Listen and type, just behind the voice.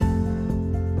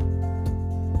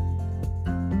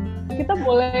Kita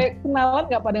boleh kenalan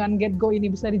nggak Pak dengan GetGo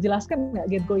ini? Bisa dijelaskan nggak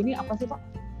GetGo ini apa sih Pak?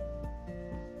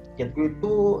 GetGo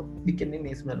itu bikin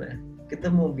ini sebenarnya.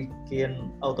 Kita mau bikin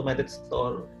automated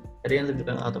store. Jadi yang lebih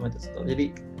bilang automated store.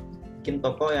 Jadi bikin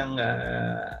toko yang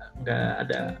nggak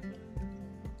ada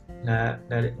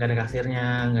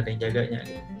kasirnya, nggak ada yang jaganya.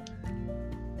 Gitu.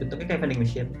 Bentuknya kayak vending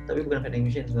machine, tapi bukan vending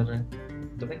machine sebenarnya.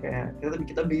 Bentuknya kayak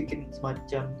kita bikin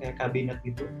semacam kayak kabinet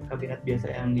gitu, kabinet biasa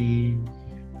yang di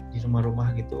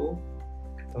rumah-rumah gitu.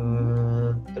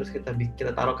 Terus kita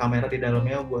taruh kamera di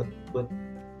dalamnya buat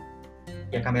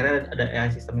ya kamera ada AI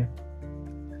sistemnya.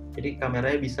 Jadi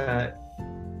kameranya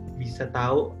bisa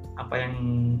tahu apa yang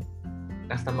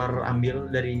customer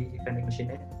ambil dari vending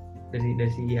machine-nya, dari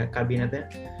si kabinetnya.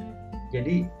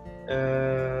 Jadi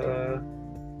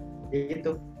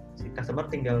itu si customer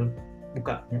tinggal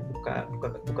buka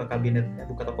kabinetnya,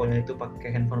 buka tokonya itu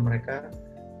pakai handphone mereka,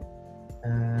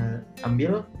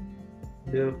 ambil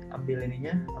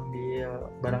ininya,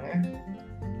 ambil barangnya,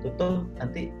 tutup,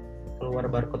 nanti keluar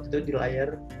barcode itu di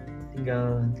layar,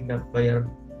 tinggal bayar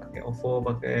pakai OVO,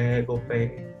 pakai GoPay,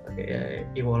 pakai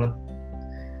e-wallet.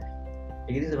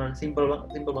 Jadi sebenarnya simple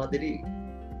banget. Jadi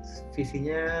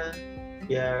visinya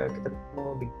ya kita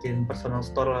mau bikin personal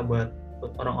store lah buat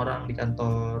orang-orang di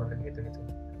kantor gitu.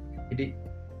 Jadi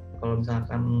kalau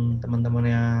misalkan teman-teman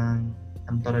yang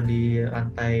kantor di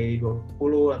lantai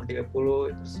 20, lantai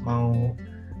 30 terus mau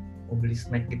beli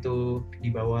snack gitu di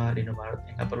bawah di Indomaret,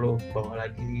 nggak perlu bawa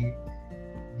lagi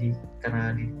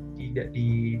karena di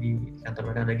kantor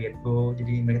mereka ada GetGo,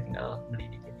 jadi mereka tinggal beli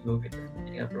di GetGo gitu.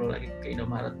 Jadi nggak perlu lagi ke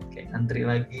Indomaret kayak antri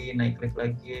lagi, naik lift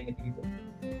lagi gitu.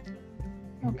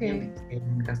 Oke. Bikin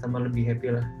customer lebih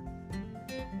happy lah.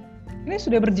 Ini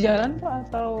sudah berjalan Pak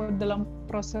atau dalam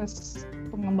proses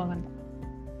pengembangan Pak?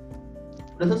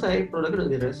 Udah selesai, produknya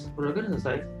udah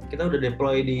selesai. Kita udah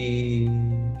deploy di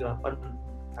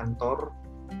 8 kantor.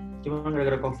 Cuma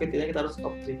gara-gara COVID ini kita harus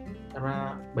stop sih,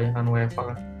 karena banyakan WFH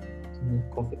kan,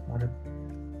 COVID kemarin.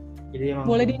 Jadi emang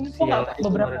boleh diinfo nggak Pak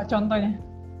beberapa contohnya?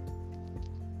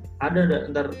 Ada,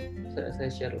 ntar saya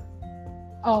share.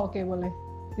 Oh oke, boleh.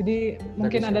 Jadi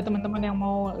mungkin ada teman-teman yang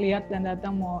mau lihat dan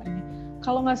datang mau ini.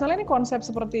 Kalau nggak salah ini konsep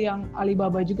seperti yang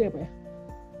Alibaba juga ya Pak ya?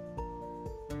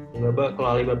 Kalau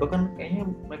Alibaba kan kayaknya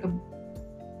mereka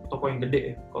toko yang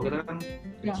gede ya. Kalau kita kan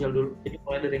kecil dulu, jadi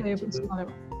mulai dari yang kecil dulu.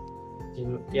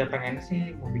 Ya pengen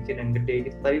sih mau bikin yang gede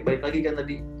gitu. Tapi balik lagi kan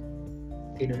tadi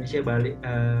ke Indonesia balik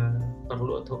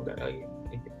perlu atau enggak lagi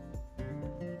gitu.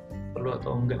 Perlu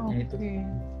atau enggaknya itu sih.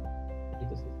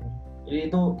 Jadi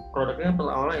itu produknya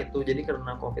awalnya itu. Jadi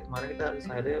karena COVID kemarin kita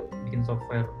akhirnya bikin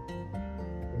software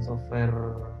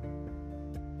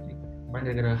kemarin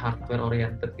gara-gara hardware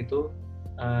oriented gitu.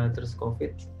 Terus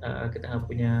COVID kita nggak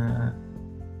punya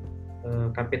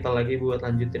capital lagi buat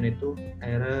lanjutin itu,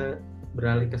 akhirnya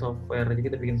beralih ke software. Jadi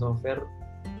kita bikin software.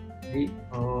 Jadi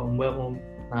Mbak mau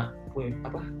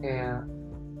kayak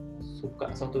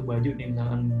suka satu baju nih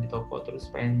misalkan di toko, terus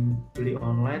pengen beli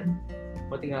online,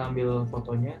 Mbak tinggal ambil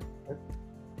fotonya,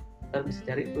 ntar bisa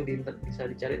dicari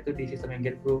tuh di sistem yang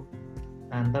GetGo.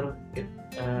 Nah, ntar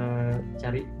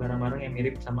cari barang-barang yang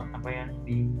mirip sama apa yang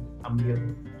diambil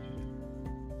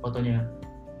fotonya.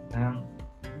 Nah,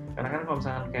 karena kan kalau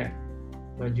misalkan kayak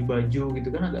baju-baju gitu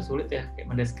kan agak sulit ya,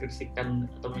 kayak mendeskripsikan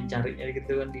atau mencarinya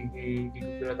gitu kan di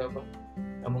Google atau apa.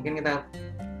 Nah, mungkin kita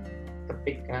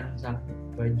ketik kan misalnya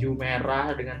baju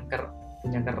merah dengan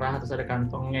punya kerah terus ada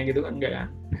kantongnya gitu kan, enggak kan?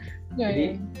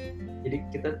 Jadi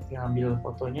kita tinggal ambil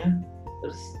fotonya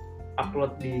terus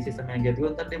upload di sistemnya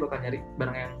GetGo, ntar dia bakal nyari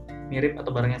barang yang mirip atau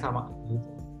barang yang sama gitu.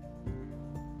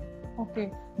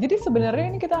 Oke, jadi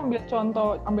sebenarnya ini kita ambil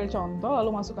contoh lalu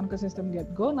masukkan ke sistem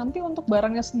GetGo. Nanti untuk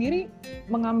barangnya sendiri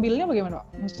mengambilnya bagaimana Pak?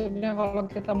 Maksudnya kalau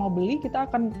kita mau beli, kita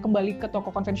akan kembali ke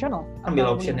toko konvensional? Ambil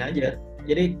optionnya aja.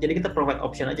 Jadi kita provide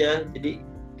option aja. Jadi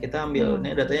kita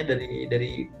ambilnya datanya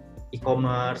dari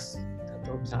e-commerce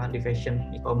atau misalkan di fashion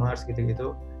e-commerce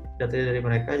gitu-gitu. Datanya dari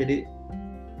mereka. Jadi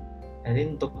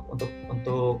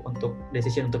untuk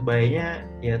decision untuk buy-nya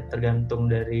ya tergantung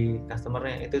dari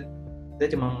customer-nya. Itu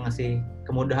kita cuma ngasih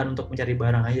kemudahan untuk mencari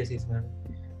barang aja sih sebenarnya,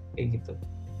 kayak gitu.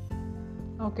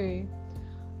 Oke.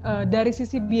 Dari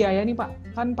sisi biaya nih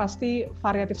Pak, kan pasti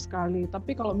variatif sekali.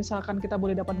 Tapi kalau misalkan kita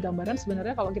boleh dapat gambaran,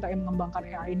 sebenarnya kalau kita ingin mengembangkan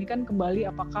AI ini kan kembali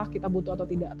apakah kita butuh atau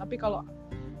tidak. Tapi kalau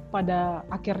pada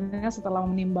akhirnya setelah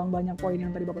menimbang banyak poin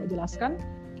yang tadi Bapak jelaskan,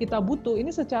 kita butuh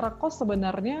ini secara cost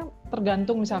sebenarnya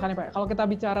tergantung misalkan ya Pak. Kalau kita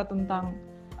bicara tentang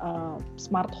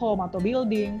smart home atau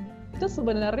building, itu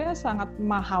sebenarnya sangat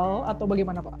mahal atau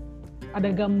bagaimana Pak? Ada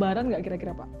gambaran nggak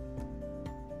kira-kira Pak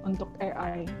untuk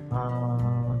AI?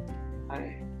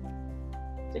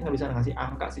 Saya nggak bisa ngasih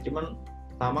angka sih, cuman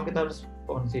pertama kita harus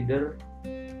consider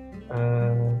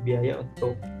biaya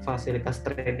untuk fasilitas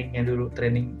trainingnya dulu.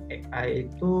 Training AI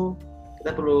itu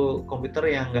kita perlu komputer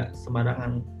yang nggak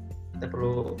sembarangan, kita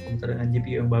perlu komputer dengan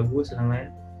GPU yang bagus dan lain-lain.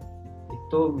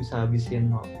 Itu bisa habisin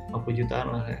 50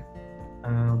 jutaan lah ya,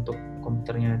 untuk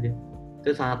komputernya aja.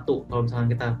 Itu satu. Kalau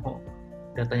misalkan kita mau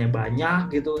datanya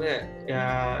banyak gitu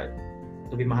ya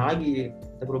lebih mahal lagi,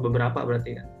 kita perlu beberapa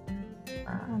berarti kan.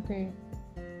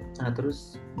 Nah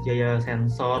terus biaya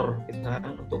sensor gitu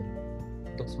kan, untuk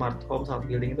smart home, smart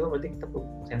building itu berarti kita perlu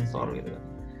sensor gitu kan.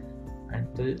 Nah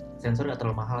itu sensor nggak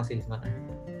terlalu mahal sih sebenarnya,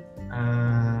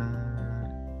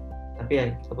 tapi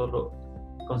ya kita perlu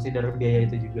consider biaya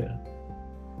itu juga,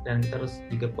 dan kita harus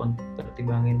juga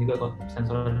pertimbangin juga kalau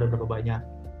sensor ada berapa banyak.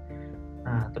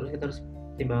 Nah terus kita harus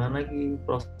pertimbangan lagi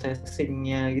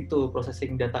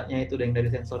processing datanya itu yang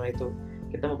dari sensornya itu,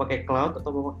 kita mau pakai cloud atau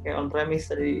mau pakai on premise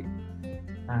tadi.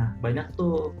 Nah banyak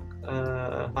tuh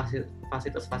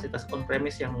fasilitas on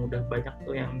premise yang udah banyak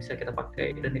tuh yang bisa kita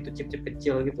pakai, dan itu chip-chip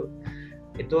kecil gitu.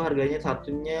 Itu harganya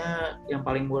satunya yang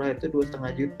paling murah itu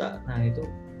 2,5 juta. Nah itu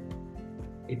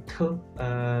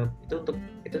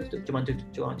cuma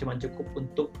cukup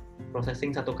untuk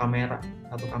processing satu kamera.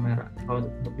 Kalau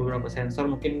untuk beberapa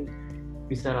sensor mungkin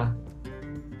bisa lah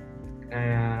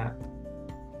kayak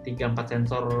 3-4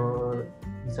 sensor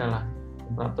bisa lah,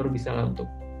 temperatur bisa lah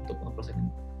untuk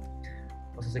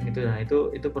processing itu. Nah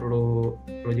itu perlu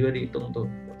juga dihitung tuh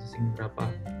processing berapa.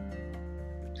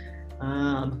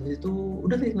 Habis itu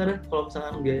udah sih sebenarnya, kalau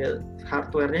misalkan biaya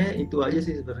hardware-nya itu aja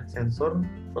sih sebenarnya, sensor,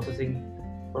 processing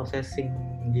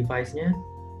device-nya,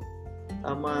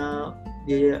 sama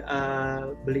biaya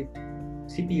beli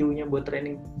CPU-nya buat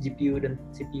training, GPU dan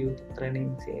CPU untuk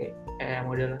training si AI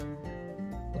model.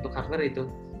 Untuk hardware itu.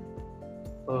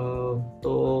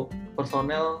 Untuk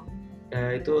personel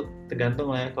ya itu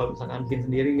tergantung lah ya, kalau misalkan bikin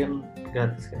sendiri kan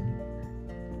gratis kan.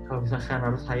 Kalau misalkan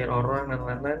harus hire orang dan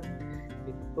lain-lain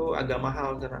itu agak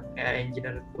mahal, karena AI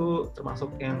engineer itu termasuk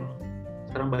yang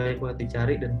sekarang banyak banget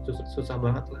dicari dan susah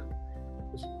banget lah,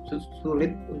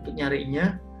 sulit untuk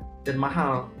nyarinya dan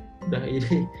mahal. Udah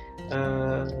jadi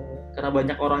karena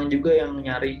banyak orang juga yang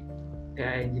nyari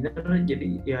AI engineer, jadi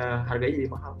ya harganya jadi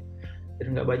mahal,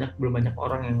 dan belum banyak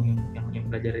orang yang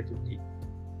belajar itu.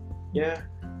 Ya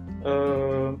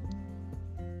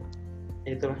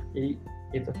itulah, jadi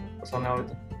itu personal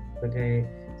itu sebagai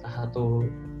salah satu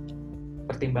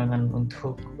pertimbangan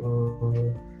untuk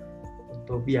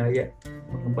biaya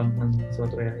mengembangkan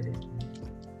suatu AI ini.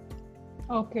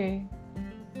 Oke.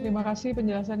 Terima kasih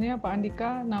penjelasannya Pak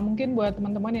Andika. Nah mungkin buat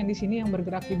teman-teman yang di sini yang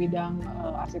bergerak di bidang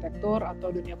arsitektur atau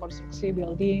dunia konstruksi,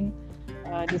 building,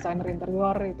 desainer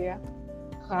interior gitu ya,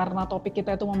 karena topik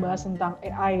kita itu membahas tentang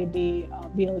AI di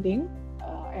building,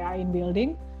 AI in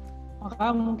building,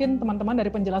 maka mungkin teman-teman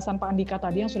dari penjelasan Pak Andika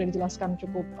tadi yang sudah dijelaskan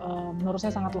cukup menurut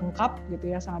saya sangat lengkap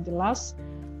gitu ya, sangat jelas.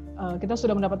 Kita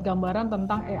sudah mendapat gambaran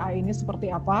tentang AI ini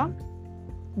seperti apa.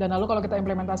 Dan lalu kalau kita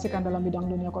implementasikan dalam bidang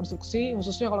dunia konstruksi,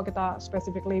 khususnya kalau kita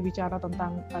specifically bicara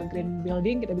tentang green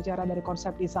building, kita bicara dari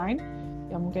konsep desain,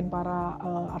 yang mungkin para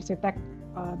arsitek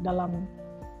dalam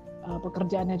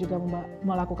pekerjaannya juga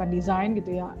melakukan desain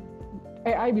gitu ya.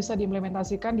 AI bisa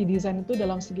diimplementasikan di desain itu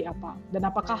dalam segi apa? Dan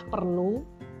apakah perlu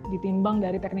ditimbang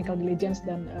dari technical diligence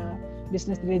dan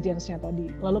business diligence-nya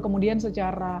tadi. Lalu kemudian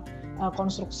secara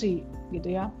konstruksi gitu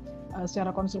ya.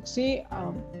 Secara konstruksi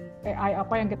AI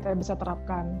apa yang kita bisa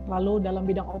terapkan. Lalu dalam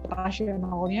bidang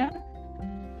operasionalnya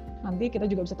nanti kita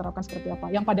juga bisa terapkan seperti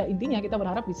apa. Yang pada intinya kita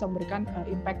berharap bisa memberikan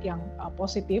impact yang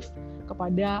positif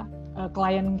kepada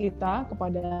klien kita,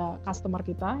 kepada customer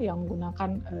kita yang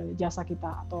menggunakan jasa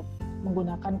kita atau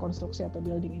menggunakan konstruksi atau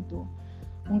building itu.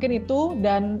 Mungkin itu,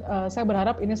 dan saya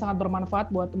berharap ini sangat bermanfaat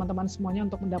buat teman-teman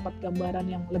semuanya untuk mendapat gambaran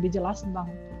yang lebih jelas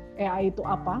tentang AI itu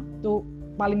apa. Itu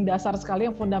paling dasar sekali,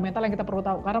 yang fundamental yang kita perlu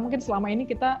tahu. Karena mungkin selama ini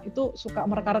kita itu suka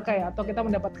mereka-reka ya, atau kita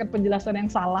mendapatkan penjelasan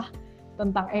yang salah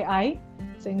tentang AI,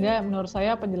 sehingga menurut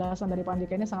saya penjelasan dari Pak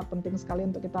Andika ini sangat penting sekali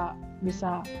untuk kita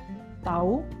bisa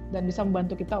tahu dan bisa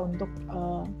membantu kita untuk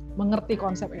mengerti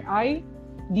konsep AI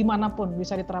dimanapun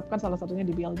bisa diterapkan, salah satunya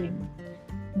di building.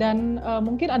 Dan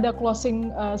mungkin ada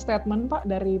closing statement Pak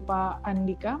dari Pak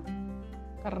Andika,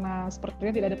 karena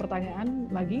sepertinya tidak ada pertanyaan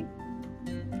lagi.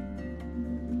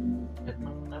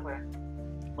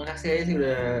 Makasih aja sih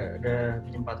udah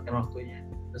menyempatkan waktunya.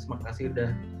 Terus makasih udah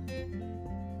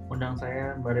undang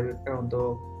saya Mbak Rebecca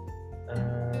untuk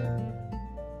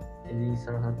jadi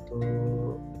salah satu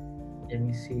yang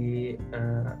ngisi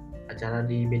acara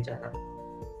di Bicara.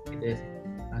 Gitu ya sih.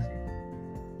 Makasih.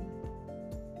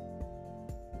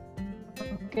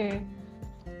 Oke.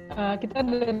 Kita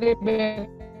dari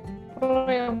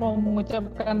yang mau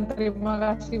mengucapkan terima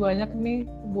kasih banyak nih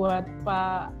buat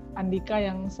Pak Andika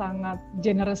yang sangat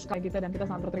generous kayak kita, dan kita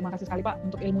sangat berterima kasih sekali Pak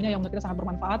untuk ilmunya yang menurut kita sangat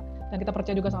bermanfaat, dan kita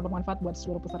percaya juga sangat bermanfaat buat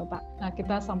seluruh peserta. Nah,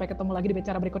 kita sampai ketemu lagi di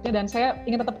bicara berikutnya, dan saya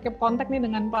ingin tetap keep kontak nih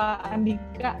dengan Pak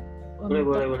Andika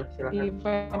untuk boleh silakan.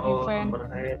 event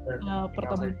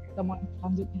pertemuan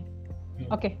selanjutnya.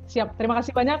 Oke, siap. Terima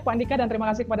kasih banyak Pak Andika, dan terima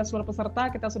kasih kepada seluruh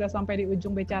peserta. Kita sudah sampai di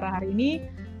ujung bicara hari ini.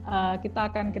 Kita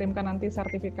akan kirimkan nanti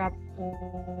sertifikat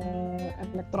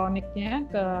elektroniknya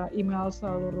ke email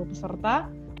seluruh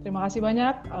peserta. Terima kasih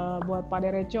banyak buat Pak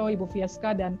Derecho, Ibu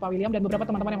Fiaska, dan Pak William, dan beberapa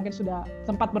teman-teman yang mungkin sudah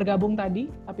sempat bergabung tadi,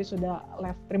 tapi sudah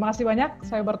left. Terima kasih banyak.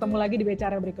 Saya bertemu lagi di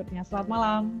bicara berikutnya. Selamat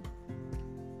malam.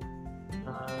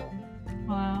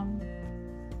 Malam.